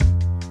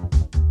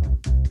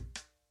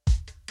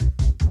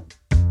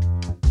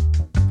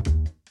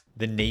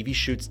The Navy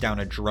shoots down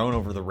a drone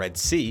over the Red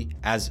Sea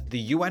as the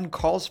UN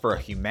calls for a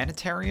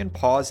humanitarian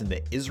pause in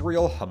the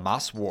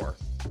Israel-Hamas war.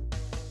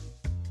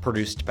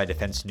 Produced by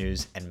Defense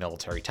News and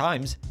Military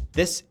Times,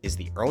 this is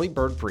the Early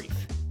Bird Brief.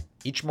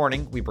 Each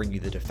morning, we bring you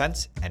the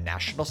defense and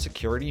national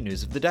security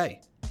news of the day.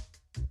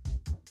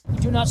 We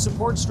do not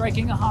support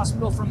striking a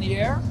hospital from the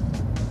air,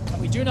 and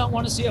we do not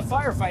want to see a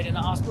firefight in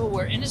a hospital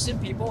where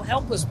innocent people,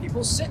 helpless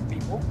people, sick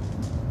people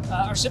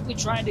are simply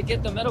trying to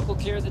get the medical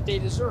care that they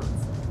deserve,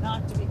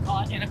 not to be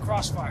caught in a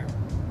crossfire.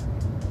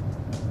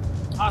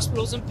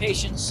 Hospitals and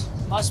patients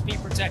must be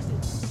protected.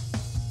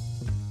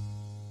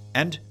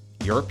 And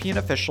European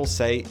officials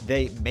say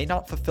they may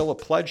not fulfill a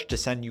pledge to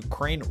send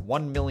Ukraine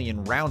 1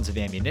 million rounds of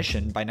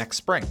ammunition by next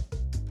spring.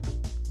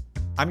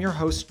 I'm your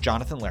host,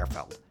 Jonathan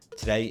Lehrfeld.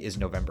 Today is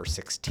November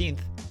 16th,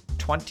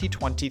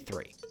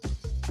 2023.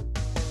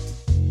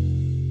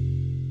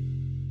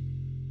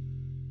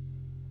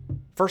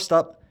 First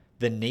up,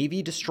 the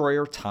Navy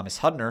destroyer Thomas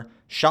Hudner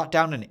shot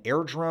down an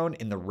air drone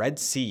in the Red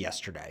Sea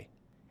yesterday.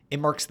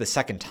 It marks the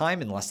second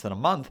time in less than a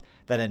month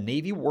that a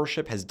Navy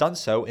warship has done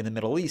so in the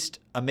Middle East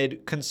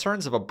amid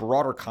concerns of a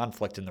broader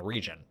conflict in the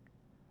region.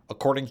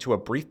 According to a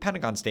brief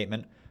Pentagon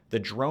statement, the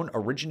drone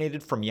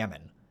originated from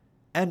Yemen,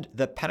 and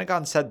the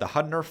Pentagon said the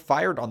Hudner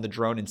fired on the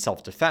drone in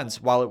self-defense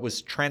while it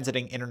was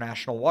transiting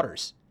international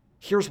waters.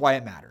 Here's why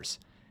it matters.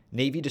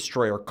 Navy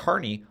destroyer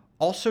Carney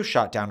also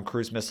shot down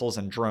cruise missiles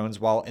and drones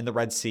while in the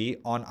Red Sea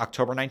on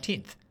October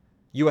 19th.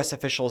 U.S.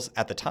 officials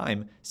at the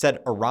time said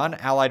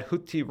Iran-allied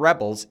Houthi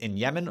rebels in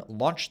Yemen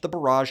launched the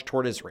barrage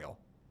toward Israel.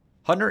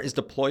 Hudner is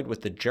deployed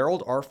with the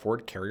Gerald R.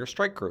 Ford Carrier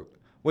Strike Group,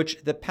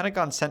 which the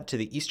Pentagon sent to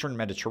the eastern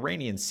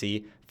Mediterranean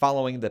Sea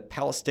following the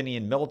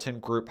Palestinian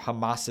militant group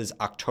Hamas's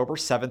October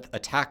 7th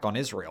attack on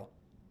Israel.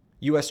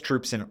 U.S.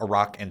 troops in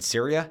Iraq and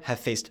Syria have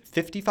faced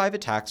 55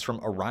 attacks from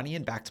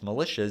Iranian-backed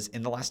militias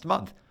in the last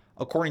month,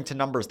 according to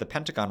numbers the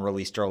Pentagon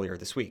released earlier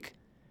this week.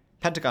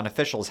 Pentagon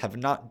officials have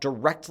not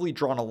directly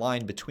drawn a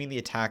line between the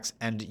attacks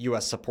and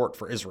U.S. support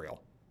for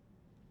Israel.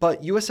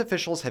 But U.S.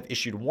 officials have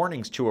issued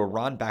warnings to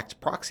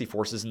Iran-backed proxy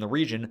forces in the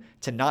region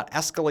to not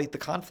escalate the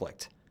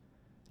conflict.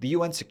 The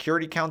UN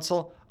Security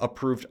Council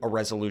approved a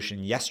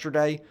resolution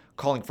yesterday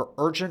calling for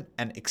urgent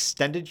and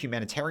extended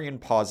humanitarian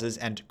pauses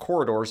and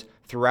corridors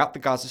throughout the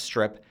Gaza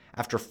Strip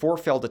after 4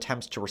 failed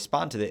attempts to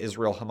respond to the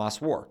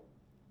Israel-Hamas war.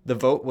 The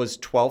vote was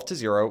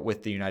 12-0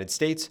 with the United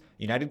States,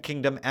 United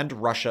Kingdom, and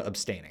Russia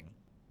abstaining.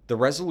 The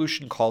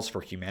resolution calls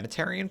for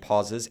humanitarian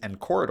pauses and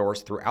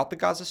corridors throughout the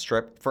Gaza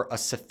Strip for a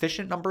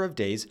sufficient number of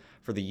days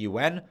for the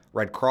UN,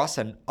 Red Cross,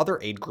 and other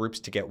aid groups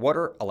to get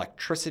water,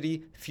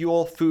 electricity,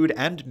 fuel, food,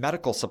 and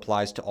medical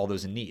supplies to all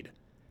those in need.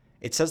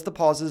 It says the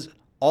pauses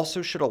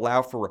also should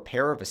allow for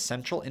repair of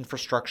essential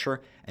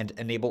infrastructure and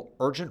enable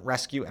urgent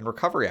rescue and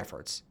recovery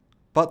efforts.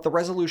 But the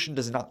resolution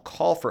does not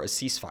call for a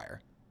ceasefire.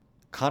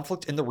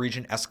 Conflict in the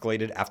region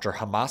escalated after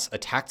Hamas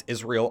attacked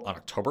Israel on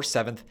October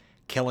 7th,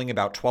 killing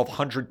about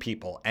 1,200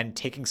 people and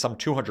taking some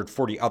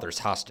 240 others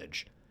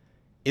hostage.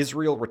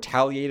 Israel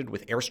retaliated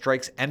with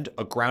airstrikes and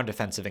a ground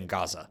offensive in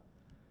Gaza.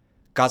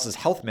 Gaza's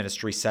health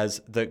ministry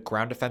says the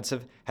ground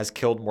offensive has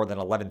killed more than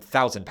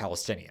 11,000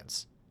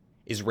 Palestinians.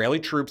 Israeli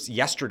troops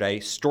yesterday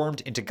stormed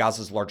into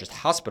Gaza's largest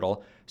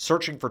hospital,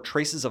 searching for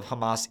traces of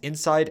Hamas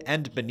inside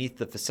and beneath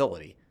the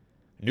facility.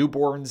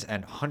 Newborns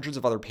and hundreds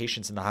of other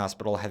patients in the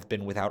hospital have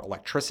been without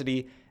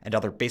electricity and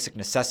other basic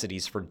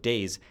necessities for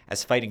days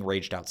as fighting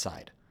raged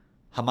outside.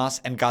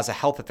 Hamas and Gaza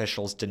health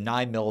officials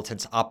deny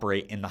militants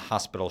operate in the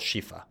hospital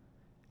Shifa.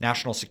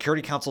 National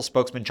Security Council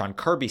spokesman John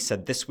Kirby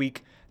said this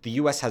week the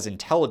U.S. has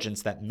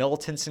intelligence that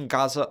militants in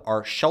Gaza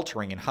are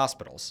sheltering in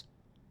hospitals.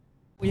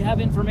 We have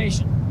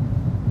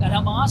information that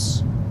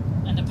Hamas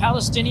and the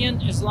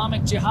Palestinian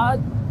Islamic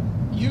Jihad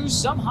use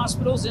some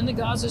hospitals in the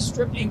Gaza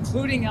Strip,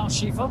 including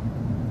Al-Shifa,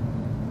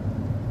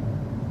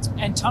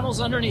 and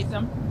tunnels underneath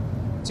them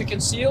to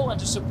conceal and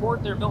to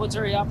support their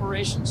military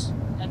operations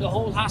and to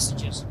hold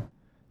hostages.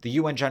 The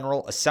UN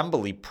General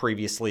Assembly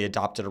previously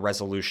adopted a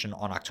resolution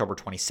on October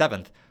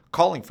 27th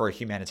calling for a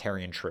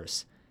humanitarian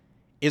truce.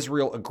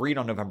 Israel agreed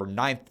on November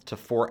 9th to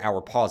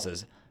 4-hour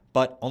pauses,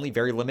 but only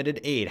very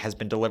limited aid has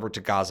been delivered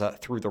to Gaza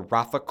through the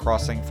Rafah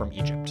crossing from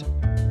Egypt.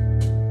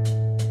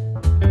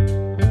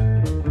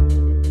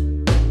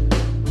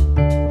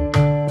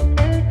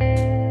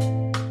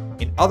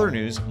 In other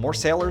news, more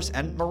sailors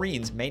and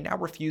Marines may now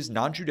refuse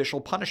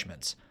non-judicial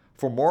punishments.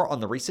 For more on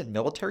the recent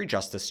military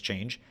justice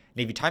change,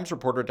 Navy Times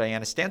reporter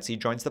Diana Stancy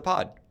joins the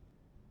pod.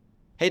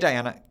 Hey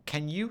Diana,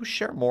 can you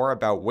share more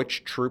about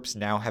which troops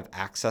now have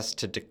access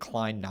to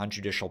decline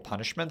non-judicial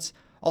punishments?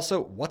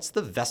 Also, what's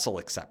the vessel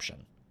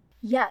exception?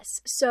 Yes.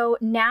 So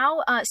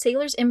now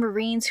sailors and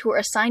Marines who are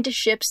assigned to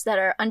ships that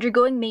are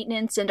undergoing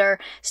maintenance and are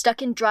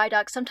stuck in dry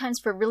dock, sometimes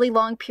for really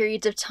long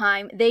periods of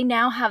time, they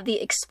now have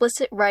the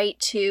explicit right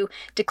to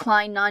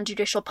decline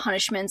non-judicial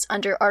punishments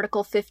under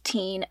Article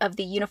 15 of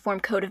the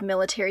Uniform Code of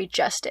Military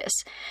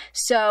Justice.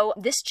 So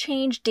this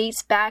change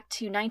dates back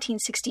to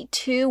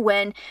 1962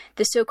 when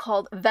the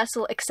so-called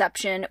vessel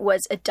exception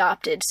was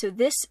adopted. So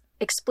this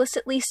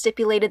explicitly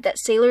stipulated that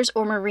sailors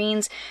or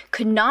Marines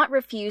could not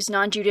refuse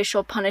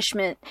non-judicial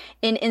punishment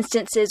in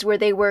instances where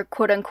they were,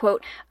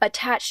 quote-unquote,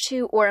 attached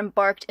to or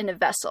embarked in a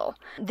vessel.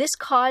 This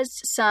caused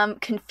some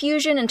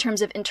confusion in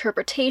terms of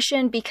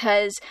interpretation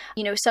because,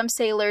 some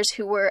sailors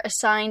who were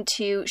assigned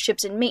to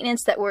ships in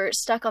maintenance that were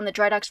stuck on the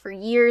dry docks for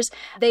years,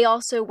 they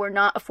also were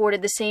not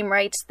afforded the same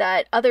rights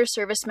that other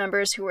service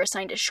members who were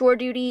assigned to shore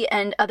duty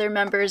and other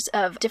members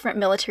of different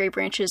military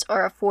branches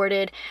are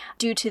afforded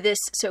due to this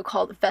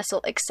so-called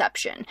vessel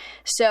exception.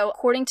 So,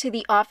 according to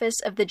the Office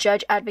of the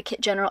Judge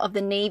Advocate General of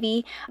the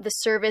Navy, the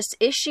service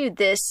issued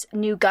this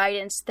new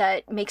guidance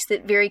that makes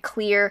it very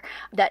clear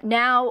that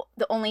now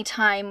the only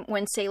time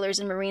when sailors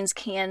and Marines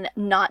can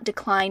not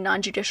decline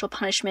non-judicial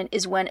punishment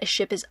is when a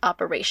ship is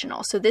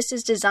operational. So this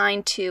is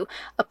designed to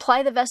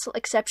apply the vessel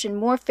exception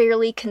more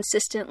fairly,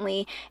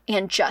 consistently,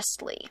 and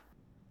justly.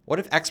 What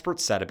have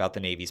experts said about the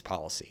Navy's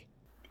policy?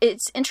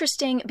 It's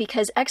interesting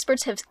because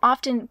experts have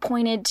often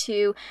pointed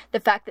to the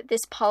fact that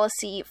this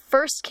policy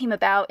first came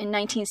about in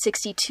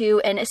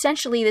 1962, and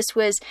essentially this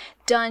was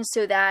done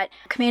so that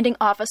commanding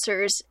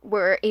officers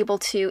were able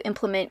to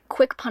implement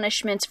quick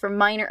punishments for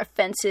minor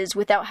offenses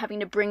without having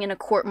to bring in a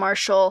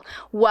court-martial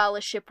while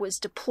a ship was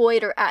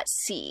deployed or at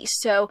sea.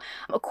 So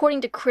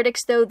according to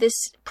critics, though, this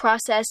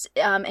process,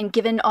 and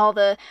given all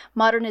the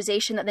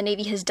modernization that the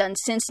Navy has done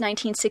since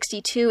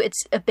 1962,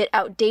 it's a bit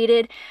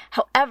outdated.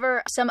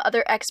 However, some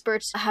other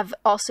experts have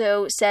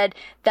also said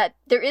that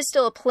there is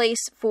still a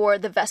place for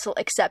the vessel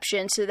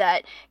exception so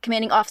that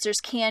commanding officers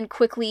can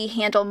quickly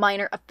handle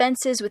minor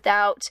offenses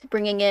without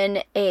bringing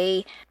in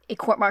a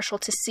court-martial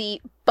to sea.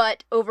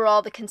 But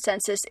overall, the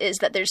consensus is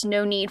that there's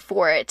no need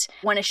for it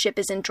when a ship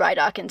is in dry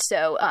dock. And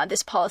so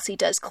this policy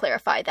does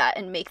clarify that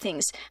and make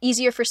things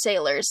easier for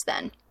sailors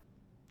then.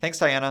 Thanks,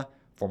 Diana.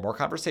 For more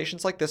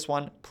conversations like this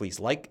one, please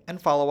like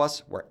and follow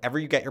us wherever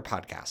you get your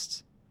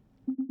podcasts.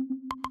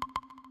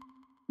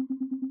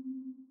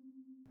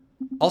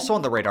 Also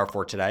on the radar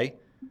for today,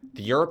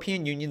 the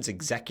European Union's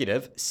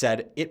executive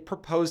said it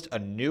proposed a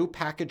new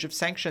package of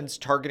sanctions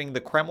targeting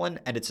the Kremlin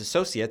and its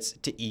associates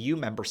to EU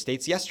member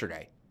states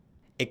yesterday.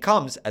 It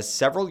comes as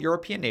several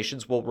European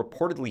nations will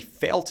reportedly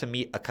fail to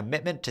meet a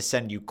commitment to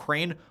send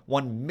Ukraine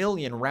 1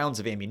 million rounds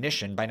of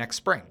ammunition by next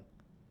spring.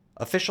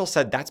 Officials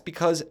said that's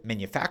because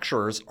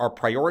manufacturers are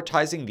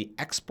prioritizing the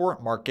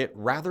export market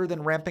rather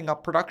than ramping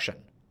up production.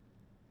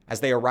 As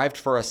they arrived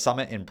for a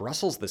summit in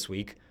Brussels this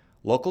week,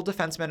 local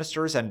defense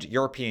ministers and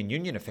European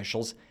Union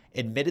officials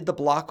admitted the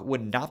bloc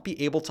would not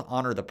be able to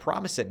honor the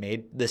promise it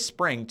made this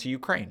spring to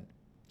Ukraine.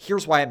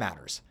 Here's why it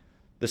matters.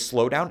 The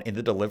slowdown in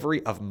the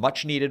delivery of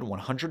much-needed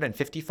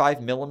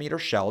 155mm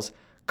shells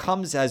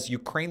comes as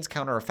Ukraine's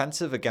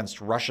counteroffensive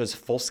against Russia's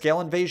full-scale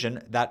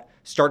invasion that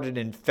started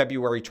in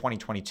February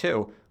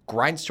 2022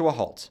 grinds to a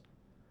halt.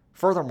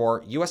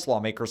 Furthermore, U.S.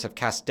 lawmakers have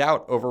cast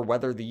doubt over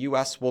whether the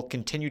U.S. will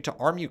continue to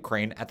arm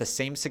Ukraine at the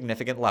same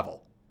significant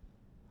level.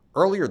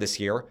 Earlier this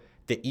year,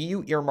 the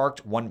EU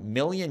earmarked 1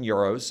 million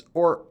euros,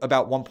 or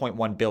about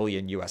 1.1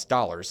 billion US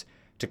dollars,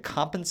 to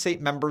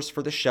compensate members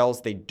for the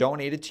shells they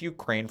donated to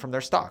Ukraine from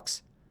their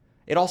stocks.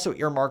 It also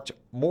earmarked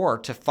more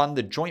to fund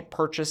the joint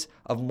purchase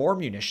of more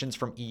munitions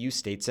from EU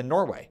states and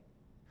Norway.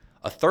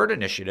 A third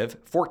initiative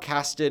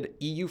forecasted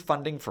EU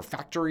funding for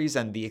factories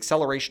and the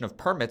acceleration of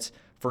permits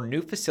for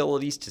new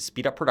facilities to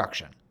speed up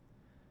production.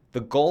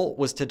 The goal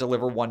was to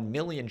deliver 1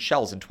 million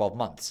shells in 12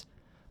 months.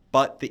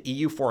 But the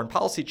EU foreign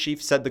policy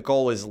chief said the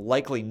goal is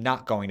likely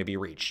not going to be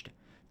reached.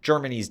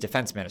 Germany's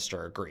defense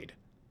minister agreed.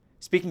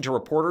 Speaking to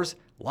reporters,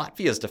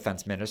 Latvia's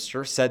defense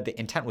minister said the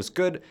intent was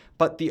good,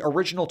 but the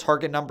original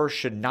target number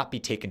should not be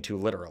taken too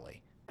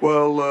literally.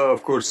 Well,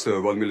 of course,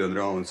 1 million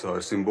rounds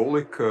are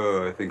symbolic.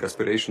 I think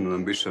aspiration and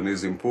ambition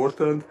is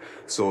important.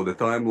 So the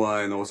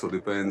timeline also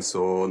depends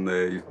on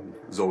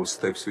those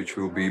steps which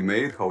will be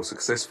made, how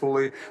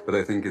successfully. But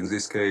I think in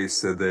this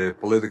case, the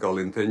political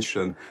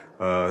intention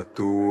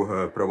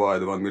to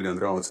provide 1 million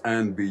rounds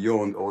and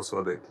beyond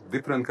also the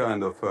different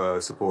kind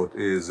of support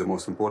is the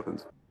most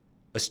important.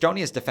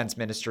 Estonia's defense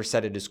minister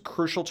said it is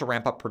crucial to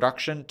ramp up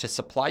production to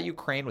supply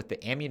Ukraine with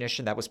the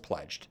ammunition that was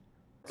pledged.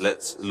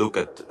 Let's look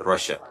at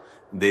Russia.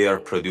 They are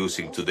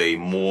producing today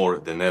more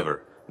than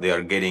ever. They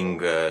are getting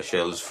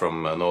shells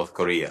from North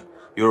Korea.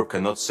 Europe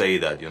cannot say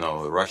that,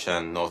 Russia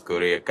and North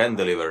Korea can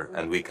deliver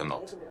and we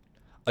cannot.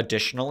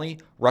 Additionally,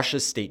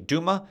 Russia's State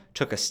Duma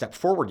took a step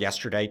forward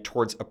yesterday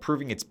towards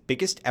approving its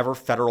biggest ever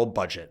federal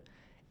budget.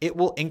 It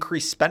will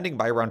increase spending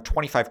by around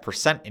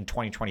 25% in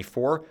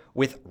 2024,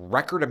 with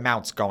record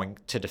amounts going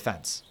to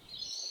defense.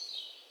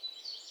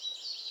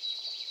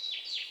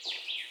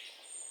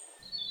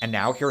 And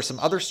now here are some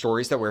other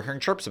stories that we're hearing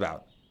chirps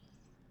about.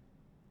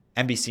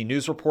 NBC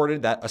News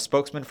reported that a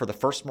spokesman for the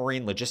 1st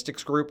Marine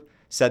Logistics Group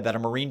said that a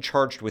Marine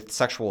charged with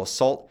sexual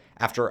assault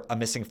after a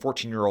missing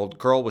 14-year-old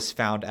girl was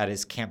found at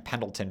his Camp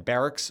Pendleton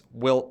barracks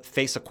will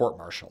face a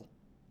court-martial.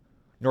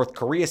 North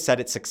Korea said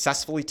it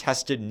successfully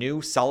tested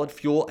new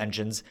solid-fuel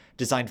engines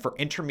designed for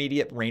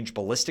intermediate-range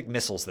ballistic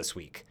missiles this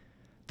week.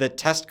 The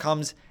test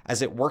comes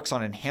as it works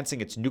on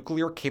enhancing its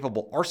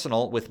nuclear-capable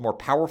arsenal with more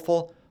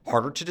powerful,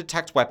 harder to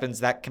detect weapons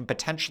that can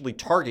potentially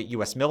target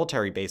U.S.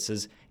 military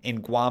bases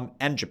in Guam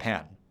and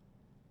Japan.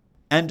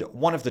 And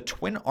one of the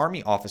twin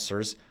Army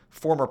officers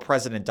former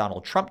President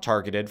Donald Trump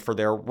targeted for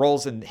their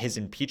roles in his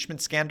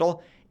impeachment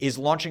scandal is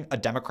launching a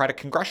Democratic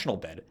congressional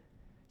bid.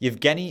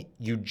 Yevgeny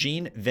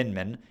Eugene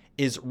Vindman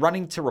is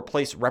running to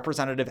replace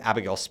Representative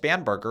Abigail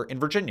Spanberger in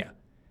Virginia.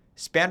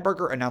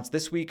 Spanberger announced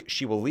this week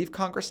she will leave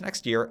Congress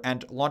next year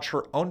and launch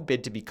her own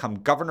bid to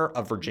become governor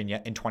of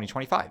Virginia in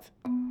 2025.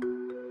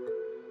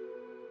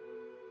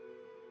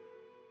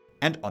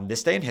 And on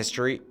this day in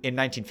history, in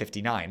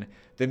 1959,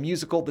 the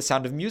musical The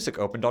Sound of Music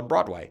opened on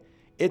Broadway.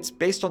 It's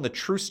based on the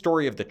true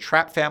story of the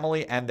Trapp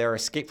family and their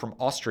escape from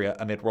Austria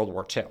amid World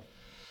War II.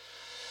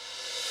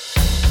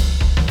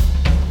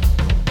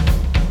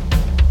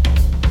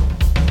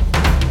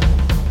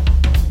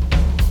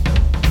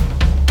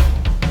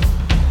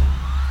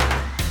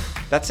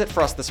 That's it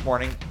for us this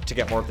morning. To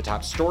get more of the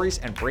top stories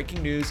and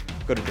breaking news,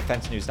 go to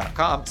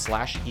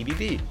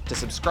defensenews.com/EBB to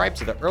subscribe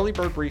to the Early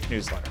Bird Brief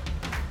newsletter.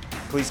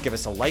 Please give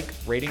us a like,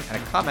 rating,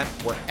 and a comment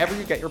wherever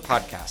you get your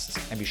podcasts,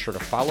 and be sure to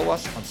follow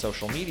us on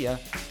social media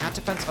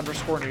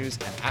 @defense_news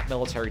and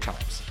 @Military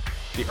Times.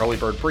 The Early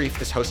Bird Brief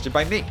is hosted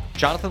by me,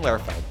 Jonathan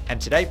Lehrfeld, and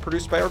today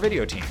produced by our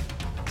video team.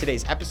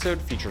 Today's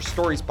episode features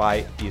stories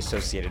by the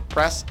Associated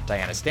Press,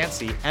 Diana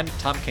Stancy, and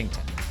Tom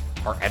Kington.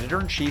 Our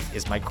editor-in-chief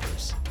is Mike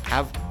Cruz.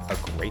 Have a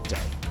great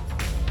day.